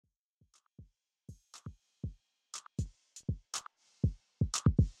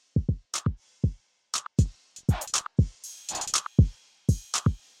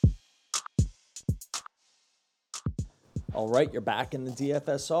All right, you're back in the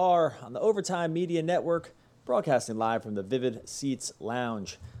DFSR on the Overtime Media Network, broadcasting live from the Vivid Seats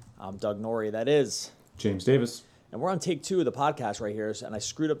Lounge. I'm Doug Norrie, that is. James Davis. And we're on take 2 of the podcast right here, and I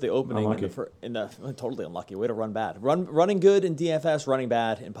screwed up the opening. Unlucky. Totally unlucky. Way to run bad. Running good in DFS, running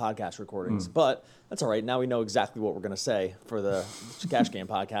bad in podcast recordings. But that's all right. Now we know exactly what we're going to say for the Cash Game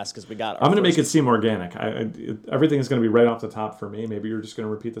podcast because we got. I'm going to make it seem organic. Everything is going to be right off the top for me. Maybe you're just going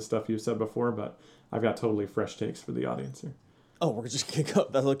to repeat the stuff you've said before, but I've got totally fresh takes for the audience here. Oh, we're just gonna go.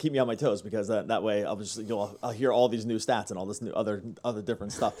 That'll keep me on my toes because that way I'll hear all these new stats and all this new other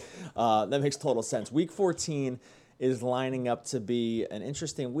different stuff. That makes total sense. Week 14 is lining up to be an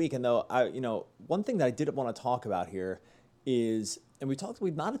interesting week, and though one thing that I did want to talk about here is, and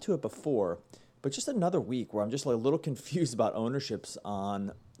we've nodded to it before, but just another week where I'm just a little confused about ownerships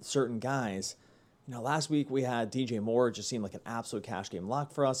on certain guys. Last week we had DJ Moore. It just seemed like an absolute cash game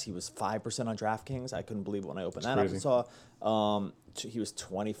lock for us. He was 5% on DraftKings. I couldn't believe it when I opened that up and saw. He was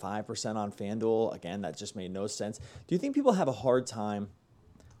 25% on FanDuel. Again, that just made no sense. Do you think people have a hard time?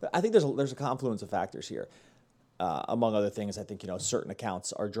 I think there's a confluence of factors here. Among other things, I think certain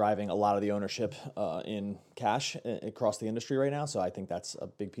accounts are driving a lot of the ownership in cash across the industry right now. So I think that's a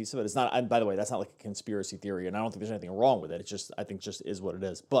big piece of it. It's not. And by the way, that's not like a conspiracy theory, and I don't think there's anything wrong with it. It's just I think just is what it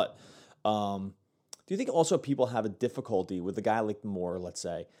is. But do you think also people have a difficulty with a guy like Moore, let's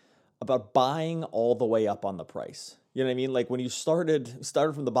say, about buying all the way up on the price? You know what I mean? Like when you started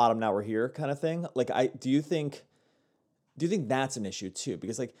from the bottom, now we're here kind of thing. Like do you think that's an issue too?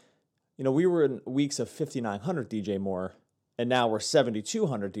 Because we were in weeks of 5,900 DJ Moore, and now we're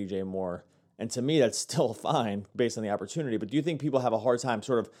 7,200 DJ Moore. And to me, that's still fine based on the opportunity. But do you think people have a hard time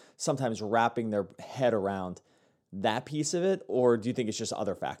sort of sometimes wrapping their head around that piece of it? Or do you think it's just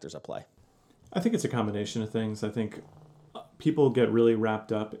other factors at play? I think it's a combination of things. I think people get really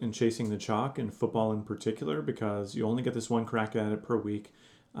wrapped up in chasing the chalk, in football in particular, because you only get this one crack at it per week.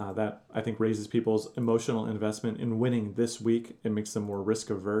 That I think raises people's emotional investment in winning this week. It makes them more risk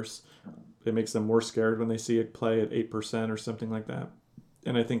averse. It makes them more scared when they see it play at 8% or something like that.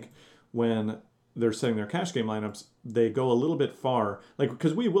 And I think when they're setting their cash game lineups, they go a little bit far.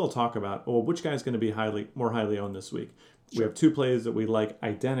 Because we will talk about, which guy's going to be more highly owned this week. Sure. We have two plays that we like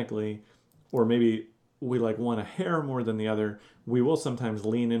identically, or maybe we like one a hair more than the other. We will sometimes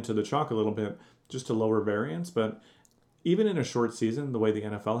lean into the chalk a little bit just to lower variance. But even in a short season, the way the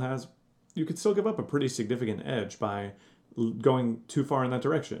NFL has, you could still give up a pretty significant edge by going too far in that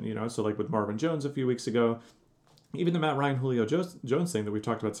direction. So like with Marvin Jones a few weeks ago, even the Matt Ryan, Julio Jones thing that we've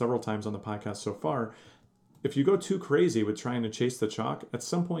talked about several times on the podcast so far, if you go too crazy with trying to chase the chalk, at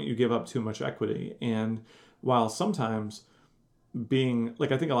some point you give up too much equity. And while sometimes I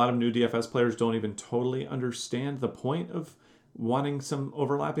think a lot of new DFS players don't even totally understand the point of wanting some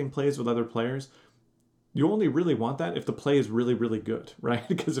overlapping plays with other players, you only really want that if the play is really, really good, right?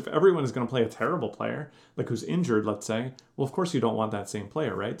 Because if everyone is going to play a terrible player, like who's injured, let's say, well, of course you don't want that same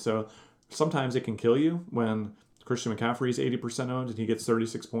player, right? So sometimes it can kill you when Christian McCaffrey is 80% owned and he gets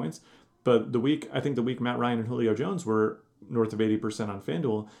 36 points. But the week Matt Ryan and Julio Jones were north of 80% on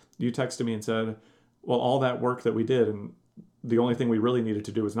FanDuel, you texted me and said, well, all that work that we did, and the only thing we really needed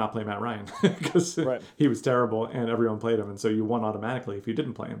to do was not play Matt Ryan because he was terrible and everyone played him. And so you won automatically if you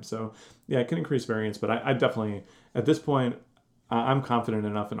didn't play him. So yeah, it can increase variance, but I definitely, at this point, I'm confident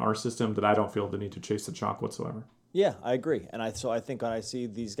enough in our system that I don't feel the need to chase the chalk whatsoever. Yeah, I agree. And I think when I see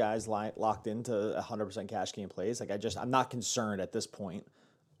these guys locked into 100% cash game plays, I'm not concerned at this point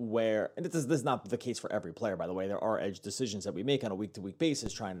where, and this is not the case for every player, by the way. There are edge decisions that we make on a week-to-week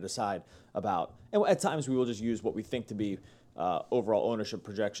basis trying to decide about, and at times we will just use what we think to be overall ownership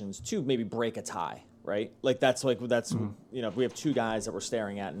projections to maybe break a tie, right? If we have two guys that we're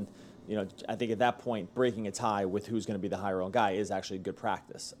staring at, and I think at that point breaking a tie with who's going to be the higher owned guy is actually good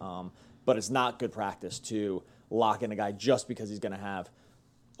practice. But it's not good practice to lock in a guy just because he's going to have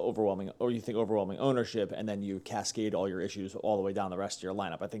overwhelming ownership, and then you cascade all your issues all the way down the rest of your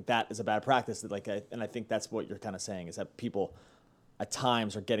lineup. I think that is a bad practice. And I think that's what you're kind of saying is that people at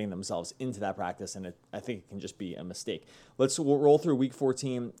times are getting themselves into that practice, and I think it can just be a mistake. We'll roll through Week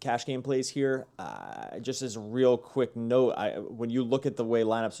 14 cash game plays here. Just as a real quick note, when you look at the way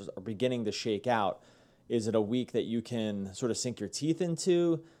lineups are beginning to shake out, is it a week that you can sort of sink your teeth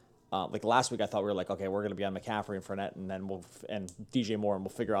into? Like last week, I thought we were like, okay, we're going to be on McCaffrey and Fournette, and then and DJ Moore, and we'll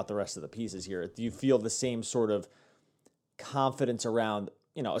figure out the rest of the pieces here. Do you feel the same sort of confidence around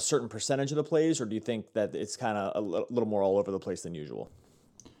a certain percentage of the plays, or do you think that it's kind of a little more all over the place than usual?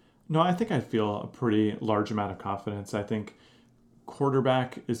 No, I think I feel a pretty large amount of confidence. I think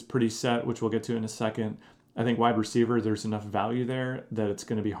quarterback is pretty set, which we'll get to in a second. I think wide receiver, there's enough value there that it's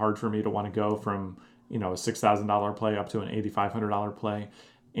going to be hard for me to want to go from a $6,000 play up to an $8,500 play.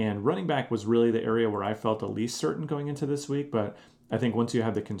 And running back was really the area where I felt the least certain going into this week. But I think once you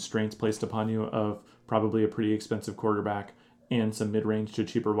have the constraints placed upon you of probably a pretty expensive quarterback and some mid-range to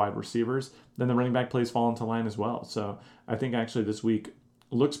cheaper wide receivers, then the running back plays fall into line as well. So I think actually this week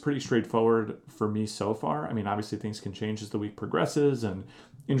looks pretty straightforward for me so far. I mean, obviously things can change as the week progresses and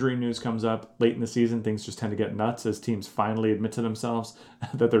injury news comes up late in the season. Things just tend to get nuts as teams finally admit to themselves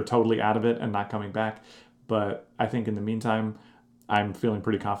that they're totally out of it and not coming back. But I think in the meantime, I'm feeling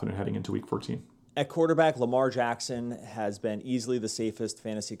pretty confident heading into week 14. At quarterback, Lamar Jackson has been easily the safest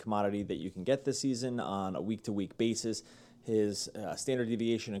fantasy commodity that you can get this season on a week-to-week basis. His standard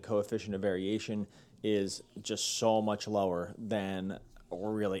deviation and coefficient of variation is just so much lower than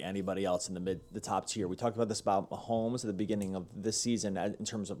or really anybody else in the top tier. We talked about this about Mahomes at the beginning of this season in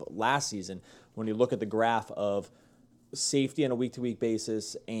terms of last season. When you look at the graph of safety on a week-to-week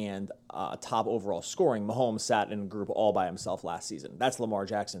basis and top overall scoring, Mahomes sat in a group all by himself last season. That's Lamar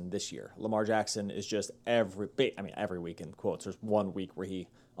Jackson this year. Lamar Jackson is just every week in quotes. There's 1 week where he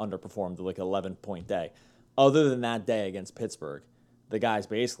underperformed like an 11-point day. Other than that day against Pittsburgh, the guy's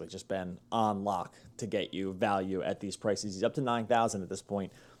basically just been on lock to get you value at these prices. He's up to 9,000 at this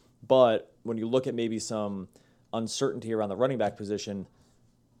point. But when you look at maybe some uncertainty around the running back position,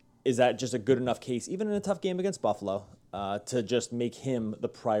 is that just a good enough case, even in a tough game against Buffalo, to just make him the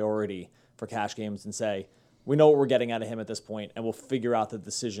priority for cash games and say, we know what we're getting out of him at this point, and we'll figure out the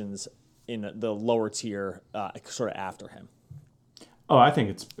decisions in the lower tier sort of after him? Oh, I think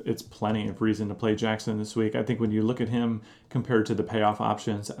it's plenty of reason to play Jackson this week. I think when you look at him compared to the payoff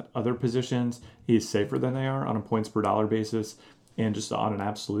options at other positions, he's safer than they are on a points per dollar basis and just on an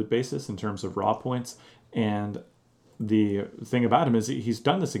absolute basis in terms of raw points. And the thing about him is he's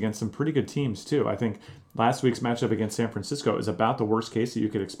done this against some pretty good teams too. I think last week's matchup against San Francisco is about the worst case that you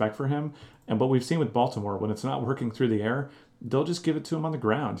could expect for him. And what we've seen with Baltimore, when it's not working through the air, they'll just give it to him on the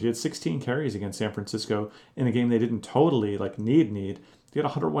ground. He had 16 carries against San Francisco in a game they didn't totally need. He had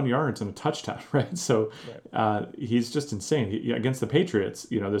 101 yards and a touchdown, right? So he's just insane. Against the Patriots,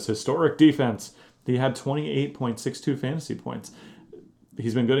 this historic defense, he had 28.62 fantasy points.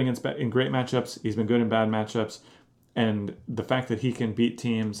 He's been good in great matchups. He's been good in bad matchups. And the fact that he can beat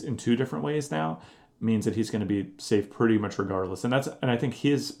teams in two different ways now means that he's going to be safe pretty much regardless. And I think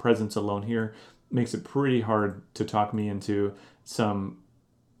his presence alone here makes it pretty hard to talk me into some,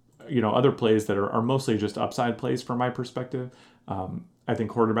 other plays that are mostly just upside plays from my perspective. I think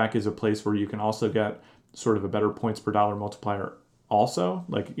quarterback is a place where you can also get sort of a better points per dollar multiplier also.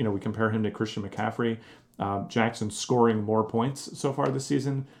 We compare him to Christian McCaffrey. Jackson's scoring more points so far this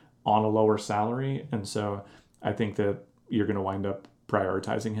season on a lower salary. And so I think that you're going to wind up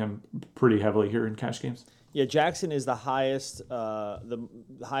prioritizing him pretty heavily here in cash games. Yeah, Jackson is the highest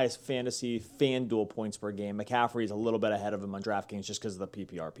fantasy FanDuel points per game. McCaffrey is a little bit ahead of him on DraftKings just because of the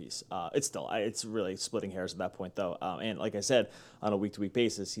PPR piece. It's really splitting hairs at that point though. And like I said, on a week-to-week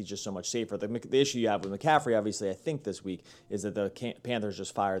basis, he's just so much safer. The issue you have with McCaffrey, obviously, I think this week is that the Panthers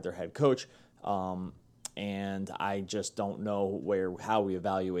just fired their head coach, and I just don't know how we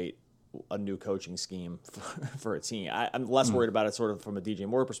evaluate a new coaching scheme for a team. I'm less worried about it sort of from a DJ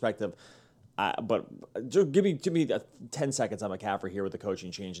Moore perspective. But give me 10 seconds on McCaffrey here with the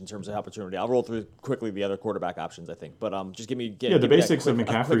coaching change in terms of opportunity. I'll roll through quickly the other quarterback options, I think. But just give me the basics of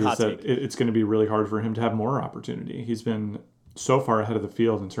McCaffrey is that it's going to be really hard for him to have more opportunity. He's been so far ahead of the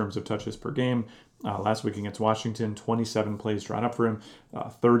field in terms of touches per game. Last week against Washington, 27 plays drawn up for him,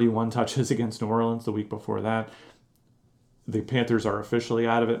 31 touches against New Orleans the week before that. The Panthers are officially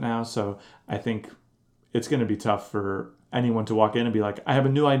out of it now, so I think it's going to be tough for anyone to walk in and be like, I have a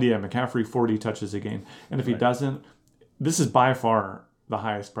new idea, McCaffrey 40 touches a game. And if he doesn't, this is by far the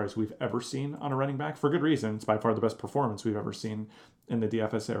highest price we've ever seen on a running back for good reason. It's by far the best performance we've ever seen in the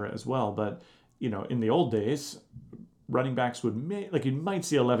DFS era as well. But, in the old days, running backs you might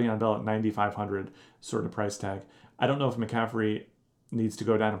see a Le'Veon Bell at 9,500 sort of price tag. I don't know if McCaffrey needs to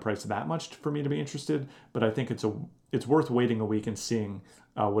go down in price that much for me to be interested, but I think it's worth waiting a week and seeing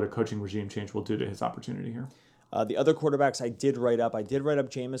what a coaching regime change will do to his opportunity here. The other quarterbacks I did write up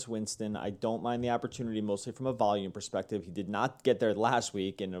Jameis Winston. I don't mind the opportunity mostly from a volume perspective. He did not get there last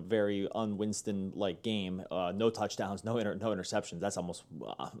week in a very un-Winston-like game. No touchdowns, no interceptions. That's almost,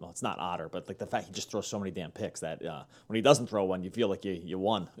 it's not odder, but the fact he just throws so many damn picks that when he doesn't throw one, you feel like you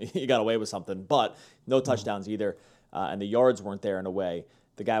won. You got away with something. But no touchdowns either, and the yards weren't there in a way.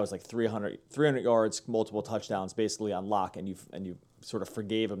 The guy was 300 yards, multiple touchdowns, basically on lock, and you sort of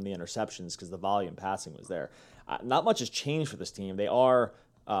forgave him the interceptions because the volume passing was there. Not much has changed for this team. They have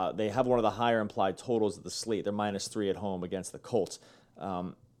one of the higher implied totals of the slate. They're -3 at home against the Colts.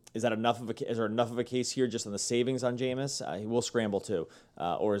 is that enough of is there enough of a case here just on the savings on Jameis? He will scramble too,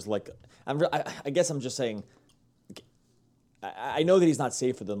 or is like I guess I'm just saying. I know that he's not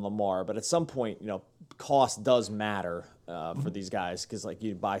safer than Lamar, but at some point, cost does matter for these guys because like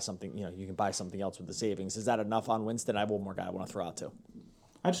you buy something, you can buy something else with the savings. Is that enough on Winston? I have one more guy I want to throw out too.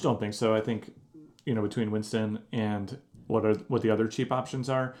 I just don't think so. I think between Winston and what the other cheap options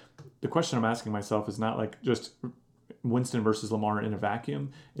are, the question I'm asking myself is not like just Winston versus Lamar in a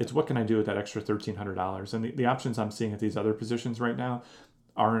vacuum. It's what can I do with that extra $1,300? And the options I'm seeing at these other positions right now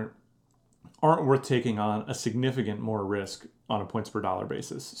aren't worth taking on a significant more risk on a points per dollar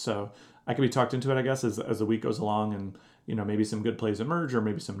basis. So I could be talked into it, I guess, as the week goes along, and maybe some good plays emerge or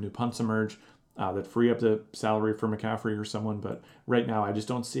maybe some new punts emerge that free up the salary for McCaffrey or someone. But right now, I just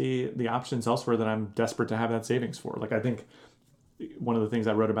don't see the options elsewhere that I'm desperate to have that savings for. Like I think one of the things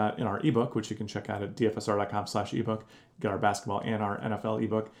I wrote about in our ebook, which you can check out at dfsr.com/ebook, get our basketball and our NFL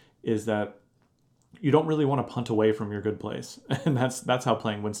ebook, is that you don't really want to punt away from your good plays. And that's how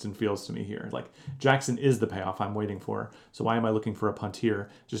playing Winston feels to me here. Like Jackson is the payoff I'm waiting for. So why am I looking for a punt here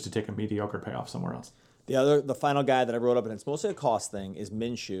just to take a mediocre payoff somewhere else? The final guy that I wrote up, and it's mostly a cost thing, is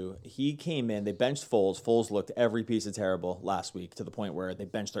Minshew. He came in, they benched Foles. Foles looked every piece of terrible last week to the point where they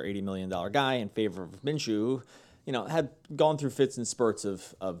benched their $80 million guy in favor of Minshew, had gone through fits and spurts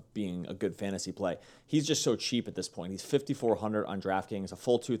of being a good fantasy play. He's just so cheap at this point. He's $5,400 on DraftKings, a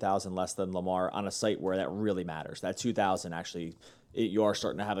full $2,000 less than Lamar on a site where that really matters. That $2,000 actually, you are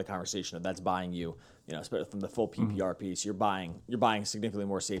starting to have the conversation of that's buying you, from the full PPR piece. You're buying significantly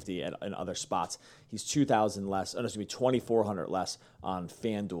more safety in other spots. He's $2,000 less, $2,400 less on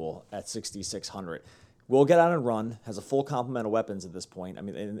FanDuel at $6,600. Will get out and run, has a full complement of weapons at this point. I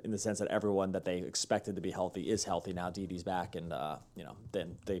mean, in the sense that everyone that they expected to be healthy is healthy now. D's back, and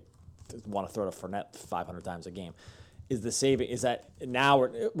then they want to throw to Fournette 500 times a game. Is the saving? Is that now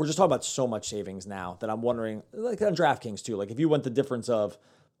we're just talking about so much savings now that I'm wondering, like on DraftKings too. Like if you went the difference of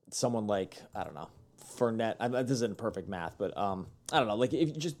someone like Fournette. This isn't perfect math, but I don't know. Like if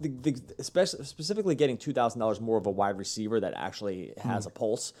you just especially specifically getting $2,000 more of a wide receiver that actually has a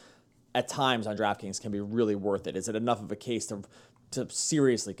pulse. At times on DraftKings can be really worth it. Is it enough of a case to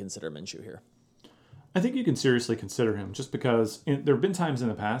seriously consider Minshew here? I think you can seriously consider him just because there have been times in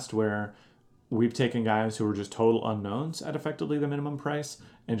the past where we've taken guys who were just total unknowns at effectively the minimum price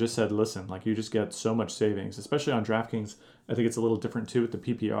and just said, listen, like you just get so much savings, especially on DraftKings. I think it's a little different too with the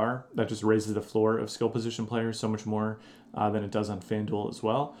PPR. That just raises the floor of skill position players so much more than it does on FanDuel as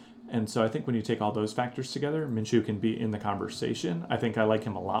well. And so I think when you take all those factors together, Minshew can be in the conversation. I think I like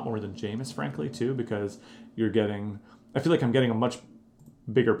him a lot more than Jameis, frankly, too, because I feel like I'm getting a much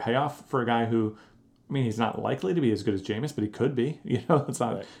bigger payoff for a guy who, he's not likely to be as good as Jameis, but he could be. It's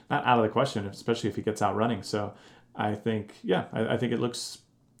not out of the question, especially if he gets out running. So I think, I think it looks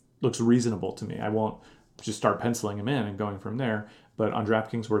reasonable to me. I won't just start penciling him in and going from there. But on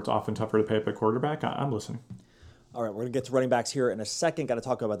DraftKings, where it's often tougher to pay up a quarterback, I'm listening. All right, we're going to get to running backs here in a second. Got to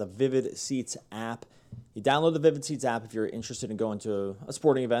talk about the Vivid Seats app. You download the Vivid Seats app if you're interested in going to a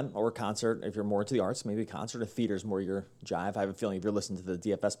sporting event or a concert. If you're more into the arts, maybe a concert, a theater is more your jive. I have a feeling if you're listening to the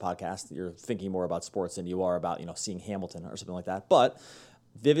DFS podcast, you're thinking more about sports than you are about seeing Hamilton or something like that. But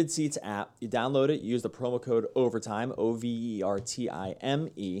Vivid Seats app, you download it, you use the promo code OVERTIME,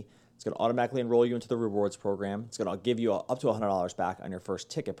 OVERTIME. It's going to automatically enroll you into the rewards program. It's going to give you up to $100 back on your first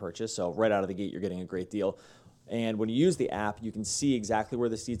ticket purchase. So right out of the gate, you're getting a great deal. And when you use the app, you can see exactly where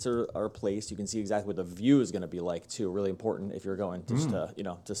the seats are placed. You can see exactly what the view is going to be like, too. Really important if you're going just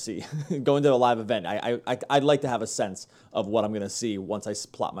to see. Going to a live event, I'd like to have a sense of what I'm going to see once I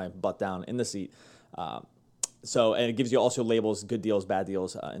plop my butt down in the seat. And it gives you also labels, good deals, bad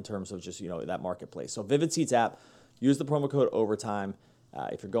deals, in terms of just, that marketplace. So Vivid Seats app, use the promo code OVERTIME.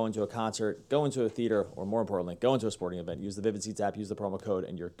 If you're going to a concert, going to a theater, or more importantly, going to a sporting event, use the Vivid Seats app, use the promo code,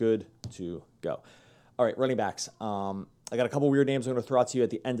 and you're good to go. All right, running backs. I got a couple weird names I'm going to throw out to you at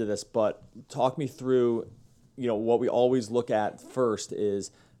the end of this, but talk me through, what we always look at first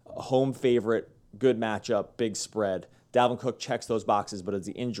is a home favorite, good matchup, big spread. Dalvin Cook checks those boxes, but it's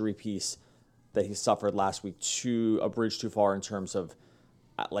the injury piece that he suffered last week a bridge too far in terms of,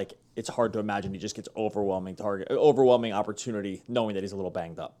 it's hard to imagine he just gets overwhelming opportunity knowing that he's a little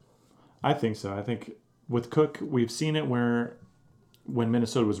banged up. I think so. I think with Cook, we've seen it where when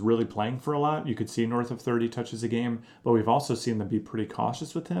Minnesota was really playing for a lot, you could see north of 30 touches a game, but we've also seen them be pretty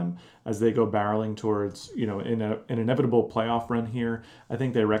cautious with him as they go barreling towards, an inevitable playoff run here. I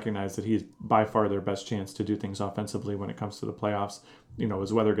think they recognize that he's by far their best chance to do things offensively when it comes to the playoffs,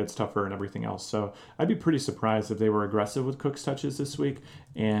 as weather gets tougher and everything else. So I'd be pretty surprised if they were aggressive with Cook's touches this week.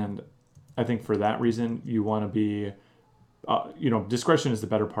 And I think for that reason, you want to be discretion is the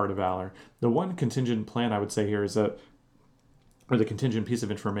better part of valor. The one contingent plan I would say here is that, or the contingent piece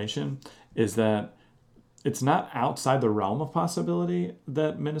of information is that it's not outside the realm of possibility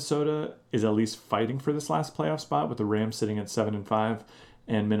that Minnesota is at least fighting for this last playoff spot, with the Rams sitting at 7-5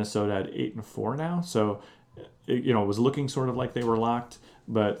 and Minnesota at 8-4 now. So, it was looking sort of like they were locked,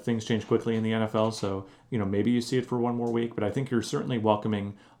 but things change quickly in the NFL. So, maybe you see it for one more week, but I think you're certainly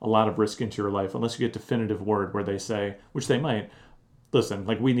welcoming a lot of risk into your life unless you get definitive word where they say, which they might, listen,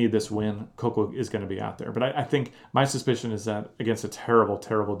 like, we need this win. Coco is going to be out there. But I think my suspicion is that against a terrible,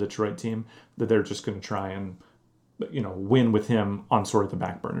 terrible Detroit team, that they're just going to try and, win with him on sort of the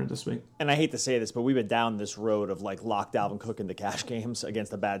back burner this week. And I hate to say this, but we've been down this road of like lock Dalvin Cook into cash games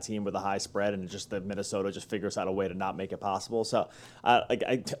against a bad team with a high spread, and just that Minnesota just figures out a way to not make it possible. So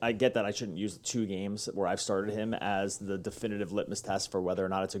I get that I shouldn't use the 2 games where I've started him as the definitive litmus test for whether or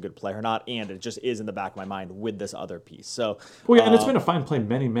not it's a good play or not, and it just is in the back of my mind with this other piece. So, and it's been a fine play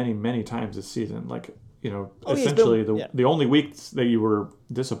many, many, many times this season. Like, essentially the only weeks that you were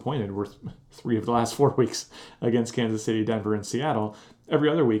disappointed were 3 of the last 4 weeks against Kansas City, Denver, and Seattle. Every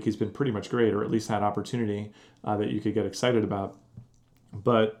other week he's been pretty much great, or at least had opportunity that you could get excited about.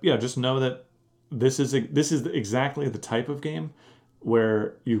 But yeah, just know that this is exactly the type of game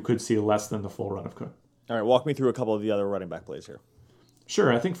where you could see less than the full run of Cook. All right, walk me through a couple of the other running back plays here.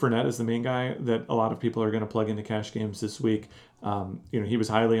 Sure, I think Fournette is the main guy that a lot of people are going to plug into cash games this week. He was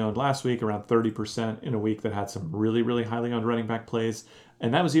highly owned last week, around 30% in a week that had some really, really highly owned running back plays.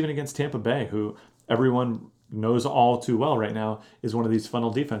 And that was even against Tampa Bay, who everyone knows all too well right now is one of these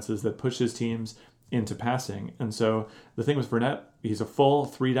funnel defenses that pushes teams into passing. And so the thing with Fournette, he's a full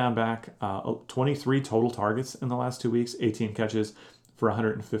 3-down back, 23 total targets in the last 2 weeks, 18 catches for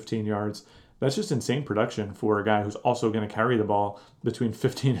 115 yards. That's just insane production for a guy who's also going to carry the ball between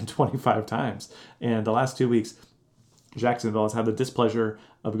 15 and 25 times. And the last 2 weeks, Jacksonville has had the displeasure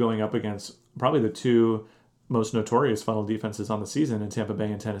of going up against probably the 2 most notorious funnel defenses on the season in Tampa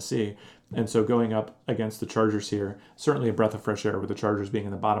Bay and Tennessee. And so going up against the Chargers here, certainly a breath of fresh air with the Chargers being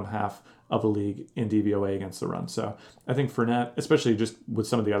in the bottom half of the league in DVOA against the run. So I think Fournette, especially just with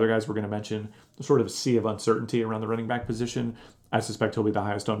some of the other guys we're going to mention, sort of a sea of uncertainty around the running back position, I suspect he'll be the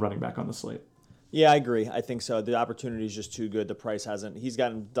highest owned running back on the slate. Yeah, I agree. I think so. The opportunity is just too good. The price hasn't. He's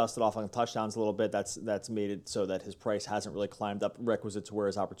gotten dusted off on touchdowns a little bit. That's made it so that his price hasn't really climbed up requisite to where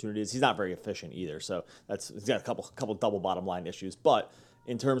his opportunity is. He's not very efficient either. So he's got a couple double bottom line issues. But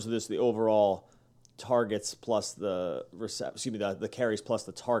in terms of the overall targets plus the carries plus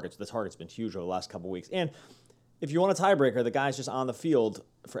the targets been huge over the last couple weeks. And if you want a tiebreaker, the guy's just on the field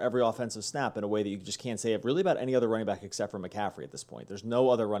for every offensive snap in a way that you just can't say it really about any other running back except for McCaffrey at this point. There's no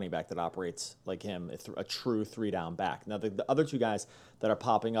other running back that operates like him, a true 3-down back. Now, the other 2 guys that are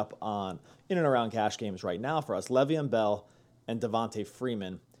popping up in and around cash games right now for us, Le'Veon Bell and Devontae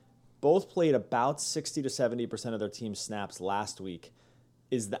Freeman, both played about 60 to 70% of their team snaps last week.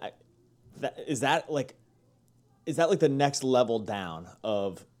 Is that like the next level down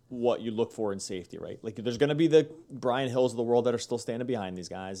of what you look for in safety, right? Like, there's going to be the Brian Hills of the world that are still standing behind these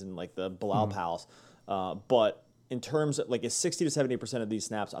guys, and like the Bilal Powells. But in terms of is 60 to 70% of these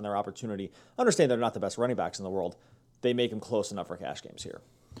snaps on their opportunity, understand they're not the best running backs in the world. They make them close enough for cash games here.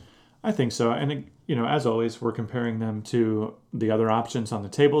 I think so. And, as always, we're comparing them to the other options on the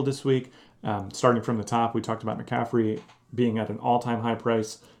table this week. Starting from the top, we talked about McCaffrey being at an all-time high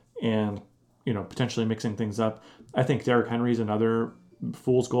price and, potentially mixing things up. I think Derrick Henry is another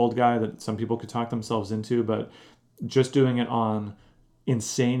fool's gold guy that some people could talk themselves into, but just doing it on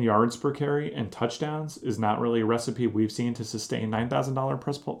insane yards per carry and touchdowns is not really a recipe we've seen to sustain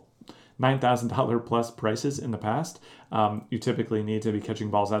 $9,000 plus prices in the past. You typically need to be catching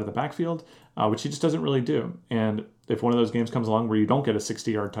balls out of the backfield, which he just doesn't really do. And if one of those games comes along where you don't get a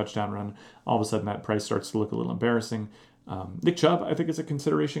 60-yard touchdown run, all of a sudden that price starts to look a little embarrassing. Nick Chubb, I think, is a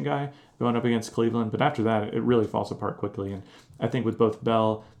consideration guy going up against Cleveland, but after that, it really falls apart quickly. And I think with both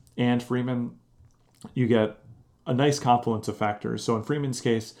Bell and Freeman, you get a nice confluence of factors. So in Freeman's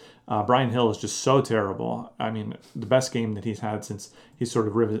case, Brian Hill is just so terrible. I mean, the best game that he's had since he's sort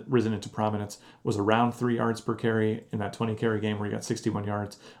of risen into prominence was around 3 yards per carry in that 20-carry game where he got 61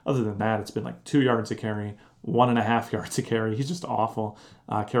 yards. Other than that, it's been like 2 yards a carry, 1.5 yards a carry. He's just awful.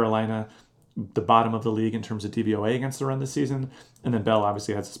 Carolina, the bottom of the league in terms of DVOA against the run this season. And then Bell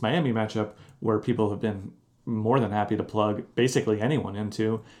obviously has this Miami matchup where people have been more than happy to plug basically anyone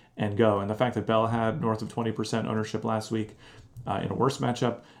into and go. And the fact that Bell had north of 20% ownership last week in a worse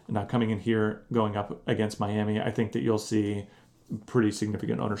matchup, and now coming in here going up against Miami, I think that you'll see pretty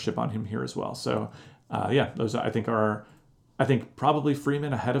significant ownership on him here as well. So those I think probably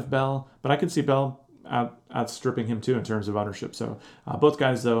Freeman ahead of Bell, but I could see Bell outstripping him too in terms of ownership. So both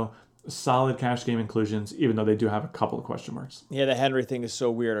guys, though, solid cash game inclusions, even though they do have a couple of question marks. Yeah, the Henry thing is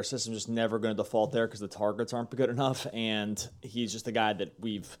so weird. Our system's just never going to default there because the targets aren't good enough, and he's just a guy that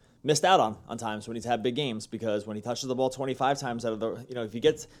we've missed out on times when he's had big games, because when he touches the ball 25 times out of the, if he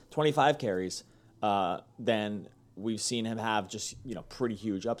gets 25 carries, then we've seen him have just, pretty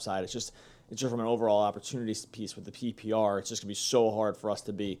huge upside. It's just from an overall opportunities piece with the PPR, it's just gonna be so hard for us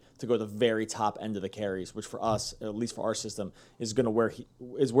to go to the very top end of the carries, which for us, at least for our system, is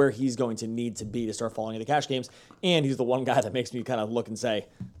where he's going to need to be to start falling into cash games. And he's the one guy that makes me kind of look and say,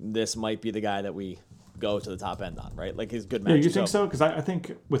 this might be the guy that we go to the top end on, right? Like, he's good match. Yeah, you think so? Because I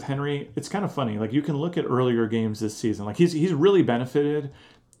think with Henry, it's kind of funny. Like, you can look at earlier games this season. Like, he's really benefited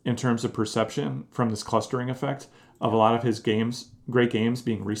in terms of perception from this clustering effect of a lot of his great games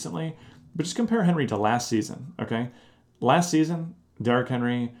being recently. But just compare Henry to last season, okay? Last season, Derrick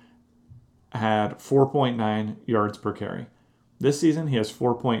Henry had 4.9 yards per carry. This season, he has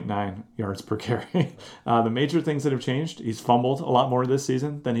 4.9 yards per carry. The major things that have changed, he's fumbled a lot more this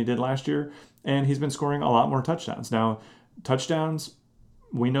season than he did last year, and he's been scoring a lot more touchdowns. Now, touchdowns,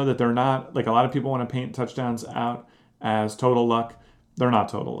 we know that they're not, like, a lot of people want to paint touchdowns out as total luck. They're not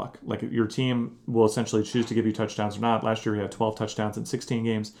total luck. Like, your team will essentially choose to give you touchdowns or not. Last year, he had 12 touchdowns in 16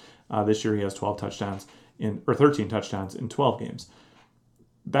 games. This year, he has 13 touchdowns in 12 games.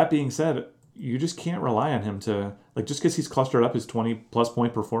 That being said, you just can't rely on him to, like, just because he's clustered up his 20-plus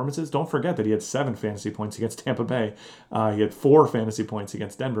point performances, don't forget that he had 7 fantasy points against Tampa Bay. He had 4 fantasy points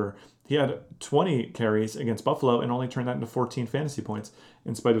against Denver. He had 20 carries against Buffalo and only turned that into 14 fantasy points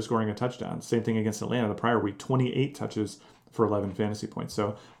in spite of scoring a touchdown. Same thing against Atlanta the prior week, 28 touches for 11 fantasy points.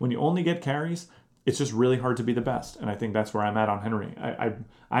 So when you only get carries, it's just really hard to be the best. And I think that's where I'm at on Henry.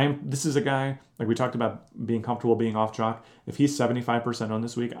 This is a guy, like we talked about being comfortable being off chalk. If he's 75% on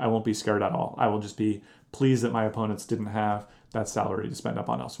this week, I won't be scared at all. I will just be pleased that my opponents didn't have that salary to spend up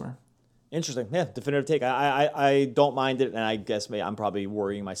on elsewhere. Interesting. Yeah, definitive take. I don't mind it, and I guess I'm probably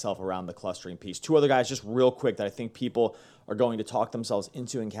worrying myself around the clustering piece. 2 other guys, just real quick, that I think people are going to talk themselves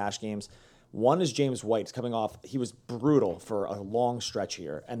into in cash games. One is James White. He's coming off, he was brutal for a long stretch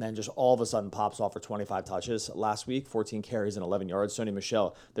here, and then just all of a sudden pops off for 25 touches last week, 14 carries and 11 yards. Sony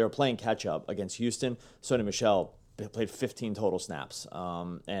Michel, they were playing catch-up against Houston. Sony Michel played 15 total snaps,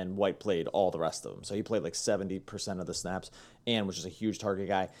 and White played all the rest of them. So he played like 70% of the snaps, and which is a huge target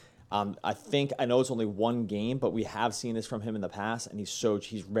guy. I know it's only one game, but we have seen this from him in the past, and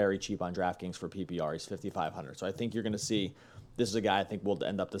he's very cheap on DraftKings for PPR. He's $5,500. So I think you're going to see, this is a guy I think we'll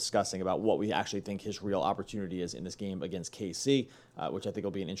end up discussing about what we actually think his real opportunity is in this game against KC, which I think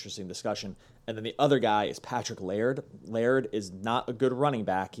will be an interesting discussion. And then the other guy is Patrick Laird. Laird is not a good running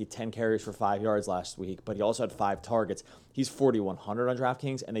back. He had 10 carries for 5 yards last week, but he also had 5 targets. He's 4,100 on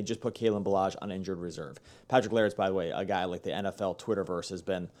DraftKings, and they just put Kalen Ballage on injured reserve. Patrick Laird's, by the way, a guy like the NFL Twitterverse has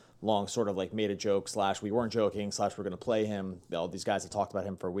been long sort of like made a joke / we weren't joking / we're going to play him. All these guys have talked about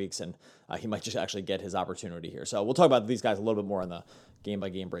him for weeks, and he might just actually get his opportunity here. So we'll talk about these guys a little bit more in the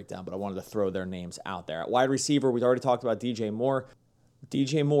game-by-game breakdown, but I wanted to throw their names out there. At wide receiver, we've already talked about DJ Moore.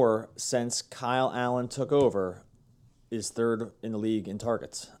 DJ Moore, since Kyle Allen took over, is 3rd in the league in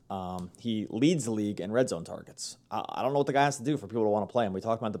targets. He leads the league in red zone targets. I don't know what the guy has to do for people to want to play him. We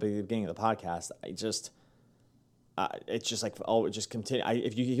talked about at the beginning of the podcast. It's just like, it just continue.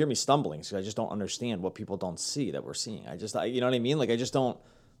 If you hear me stumbling, because I just don't understand what people don't see that we're seeing. You know what I mean? Like, I just don't,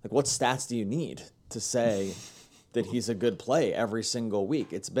 like, what stats do you need to say that he's a good play every single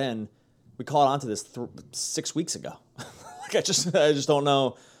week? We caught on to this 6 weeks ago. Like, I just don't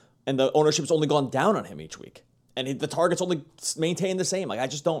know. And the ownership's only gone down on him each week. And the targets only maintain the same. Like, I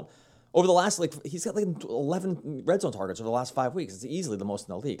just don't, over the last, like, he's got like 11 red zone targets over the last 5 weeks. It's easily the most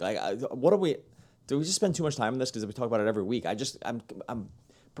in the league. Like, do we just spend too much time on this because we talk about it every week? I'm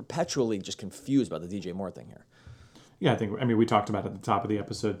perpetually just confused about the DJ Moore thing here. Yeah, we talked about it at the top of the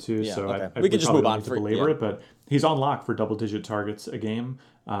episode too. Yeah, so okay. We can just move on to belabor it, but he's on lock for double-digit targets a game.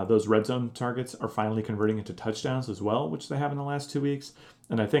 Those red zone targets are finally converting into touchdowns as well, which they have in the last 2 weeks.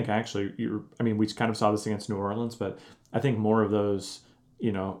 And I think actually, we kind of saw this against New Orleans, but I think more of those,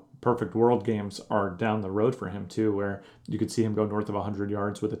 perfect world games are down the road for him too, where you could see him go north of 100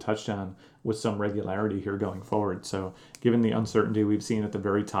 yards with a touchdown with some regularity here going forward. So given the uncertainty we've seen at the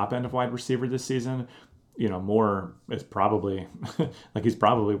very top end of wide receiver this season, Moore is probably he's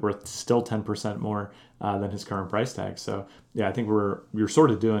probably worth still 10% more than his current price tag. So yeah, I think we're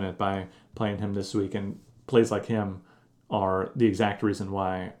sort of doing it by playing him this week, and plays like him are the exact reason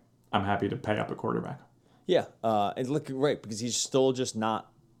why I'm happy to pay up a quarterback. Yeah, and look, right, because he's still just not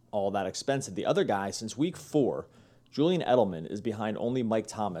all that expensive. The other guy, since week 4, Julian Edelman is behind only Mike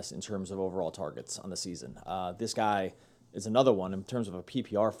Thomas in terms of overall targets on the season. This guy is another one in terms of a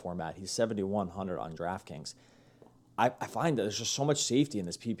PPR format. He's 7,100 on DraftKings. I find that there's just so much safety in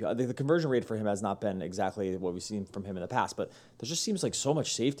this PPR. The conversion rate for him has not been exactly what we've seen from him in the past, but there just seems like so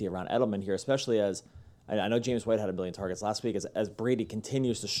much safety around Edelman here, especially as I know James White had a billion targets last week, as Brady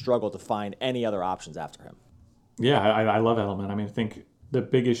continues to struggle to find any other options after him. Yeah, I love Edelman. I mean, I think the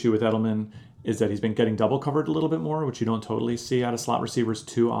big issue with Edelman is that he's been getting double covered a little bit more, which you don't totally see out of slot receivers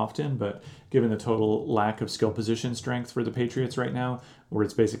too often. But given the total lack of skill position strength for the Patriots right now, where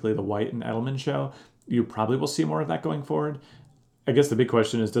it's basically the White and Edelman show, you probably will see more of that going forward. I guess the big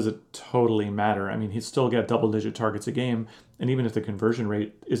question is, does it totally matter? I mean, he'd still get double-digit targets a game, and even if the conversion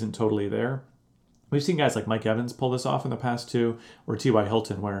rate isn't totally there, we've seen guys like Mike Evans pull this off in the past too, or T.Y.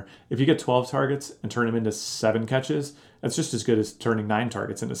 Hilton, where if you get 12 targets and turn them into 7 catches, that's just as good as turning 9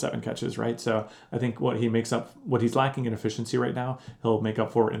 targets into 7 catches, right? So I think what he's lacking in efficiency right now, he'll make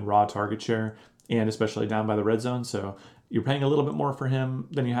up for it in raw target share, and especially down by the red zone. So you're paying a little bit more for him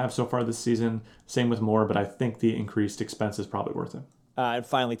than you have so far this season. Same with Moore, but I think the increased expense is probably worth it. And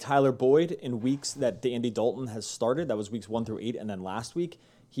finally, Tyler Boyd, in weeks that Andy Dalton has started, that was weeks 1 through 8, and then last week,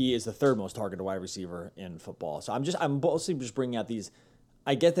 he is the third most targeted wide receiver in football. So I'm mostly just bringing out these.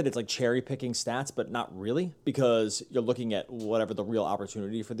 I get that it's like cherry picking stats, but not really, because you're looking at whatever the real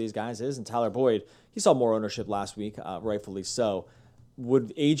opportunity for these guys is. And Tyler Boyd, he saw more ownership last week, rightfully so.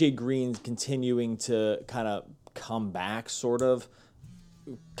 Would AJ Green continuing to kind of come back sort of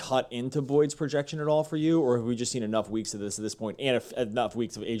cut into Boyd's projection at all for you, or have we just seen enough weeks of this at this point, and enough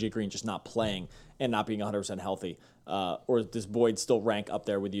weeks of AJ Green just not playing and not being 100% healthy, or does Boyd still rank up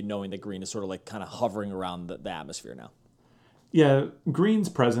there with you, knowing that Green is sort of like kind of hovering around the atmosphere now? Yeah, Green's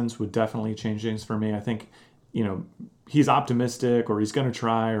presence would definitely change things for me. I think, he's optimistic, or he's going to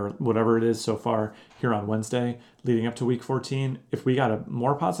try, or whatever it is so far here on Wednesday leading up to week 14. If we got a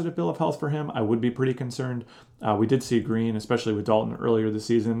more positive bill of health for him, I would be pretty concerned. We did see Green, especially with Dalton earlier this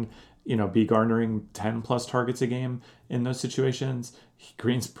season, be garnering 10 plus targets a game in those situations.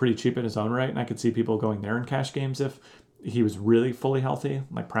 Green's pretty cheap in his own right, and I could see people going there in cash games if he was really fully healthy,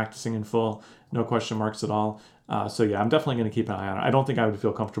 like practicing in full, no question marks at all. So yeah, I'm definitely going to keep an eye on it. I don't think I would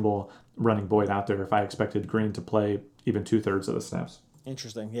feel comfortable running Boyd out there if I expected Green to play even 2/3 of the snaps.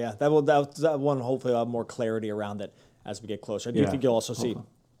 Interesting. Yeah, that one hopefully I'll have more clarity around that as we get closer. I do think you'll also see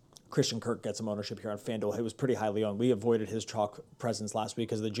Christian Kirk get some ownership here on FanDuel. He was pretty highly owned. We avoided his chalk presence last week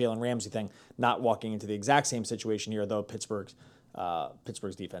because of the Jalen Ramsey thing, not walking into the exact same situation here, though Pittsburgh's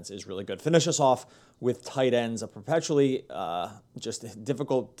defense is really good. Finish us off with tight ends, a perpetually just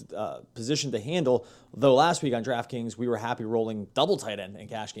difficult position to handle. Though last week on DraftKings, we were happy rolling double tight end in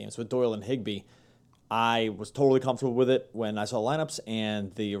cash games with Doyle and Higbee. I was totally comfortable with it when I saw lineups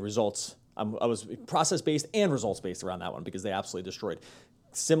and the results. I was process-based and results-based around that one because they absolutely destroyed.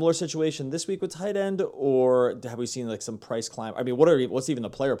 Similar situation this week with tight end, or have we seen like some price climb? I mean, what's even the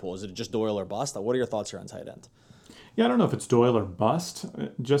player pool? Is it just Doyle or bust? What are your thoughts here on tight end? Yeah, I don't know if it's Doyle or bust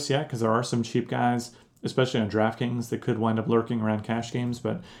just yet, because there are some cheap guys, especially on DraftKings, that could wind up lurking around cash games.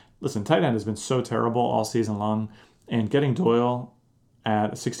 But listen, tight end has been so terrible all season long, and getting Doyle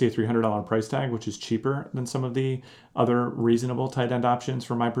at a $6,300 price tag, which is cheaper than some of the other reasonable tight end options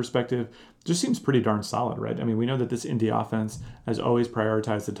from my perspective, just seems pretty darn solid, right? I mean, we know that this Indy offense has always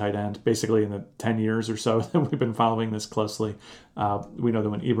prioritized the tight end, basically in the 10 years or so that we've been following this closely. We know that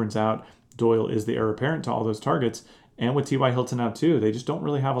when Ebron's out, Doyle is the heir apparent to all those targets. And with T.Y. Hilton out too, they just don't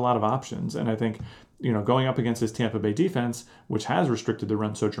really have a lot of options. And I think, going up against this Tampa Bay defense, which has restricted the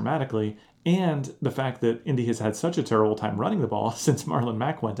run so dramatically, and the fact that Indy has had such a terrible time running the ball since Marlon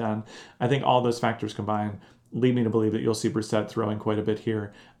Mack went down, I think all those factors combined lead me to believe that you'll see Brissett throwing quite a bit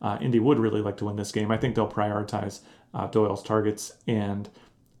here. Indy would really like to win this game. I think they'll prioritize Doyle's targets, and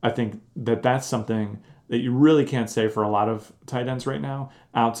I think that that's something that you really can't say for a lot of tight ends right now,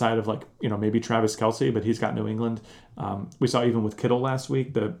 outside of maybe Travis Kelce, but he's got New England. We saw even with Kittle last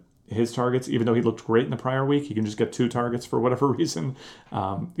week that his targets, even though he looked great in the prior week, he can just get 2 targets for whatever reason.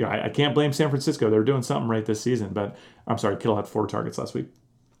 I can't blame San Francisco. They're doing something right this season, but I'm sorry, Kittle had 4 targets last week,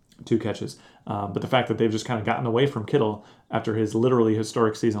 2 catches. But the fact that they've just kind of gotten away from Kittle after his literally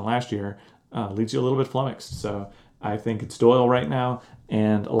historic season last year leaves you a little bit flummoxed. So I think it's Doyle right now,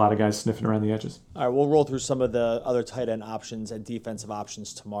 and a lot of guys sniffing around the edges. All right, we'll roll through some of the other tight end options and defensive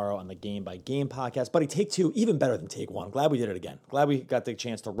options tomorrow on the Game by Game podcast. Buddy, take 2, even better than take 1. Glad we did it again. Glad we got the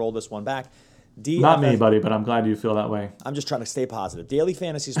chance to roll this one back. Not me, buddy, but I'm glad you feel that way. I'm just trying to stay positive.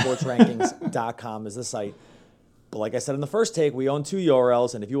 DailyFantasySportsRankings.com is the site. But like I said in the first take, we own 2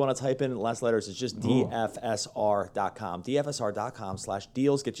 URLs, and if you want to type in last letters, it's just DFSR.com.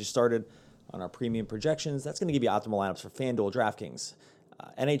 DFSR.com/deals gets you started on our premium projections. That's going to give you optimal lineups for FanDuel, DraftKings,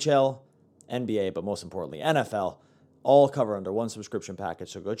 NHL, NBA, but most importantly, NFL, all covered under one subscription package.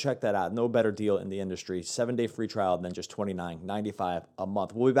 So go check that out. No better deal in the industry. 7-day free trial than just $29.95 a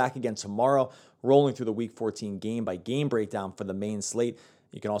month. We'll be back again tomorrow, rolling through the Week 14 game-by-game breakdown for the main slate.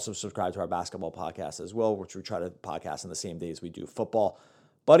 You can also subscribe to our basketball podcast as well, which we try to podcast on the same days we do football.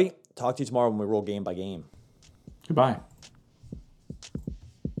 Buddy, talk to you tomorrow when we roll game by game. Goodbye.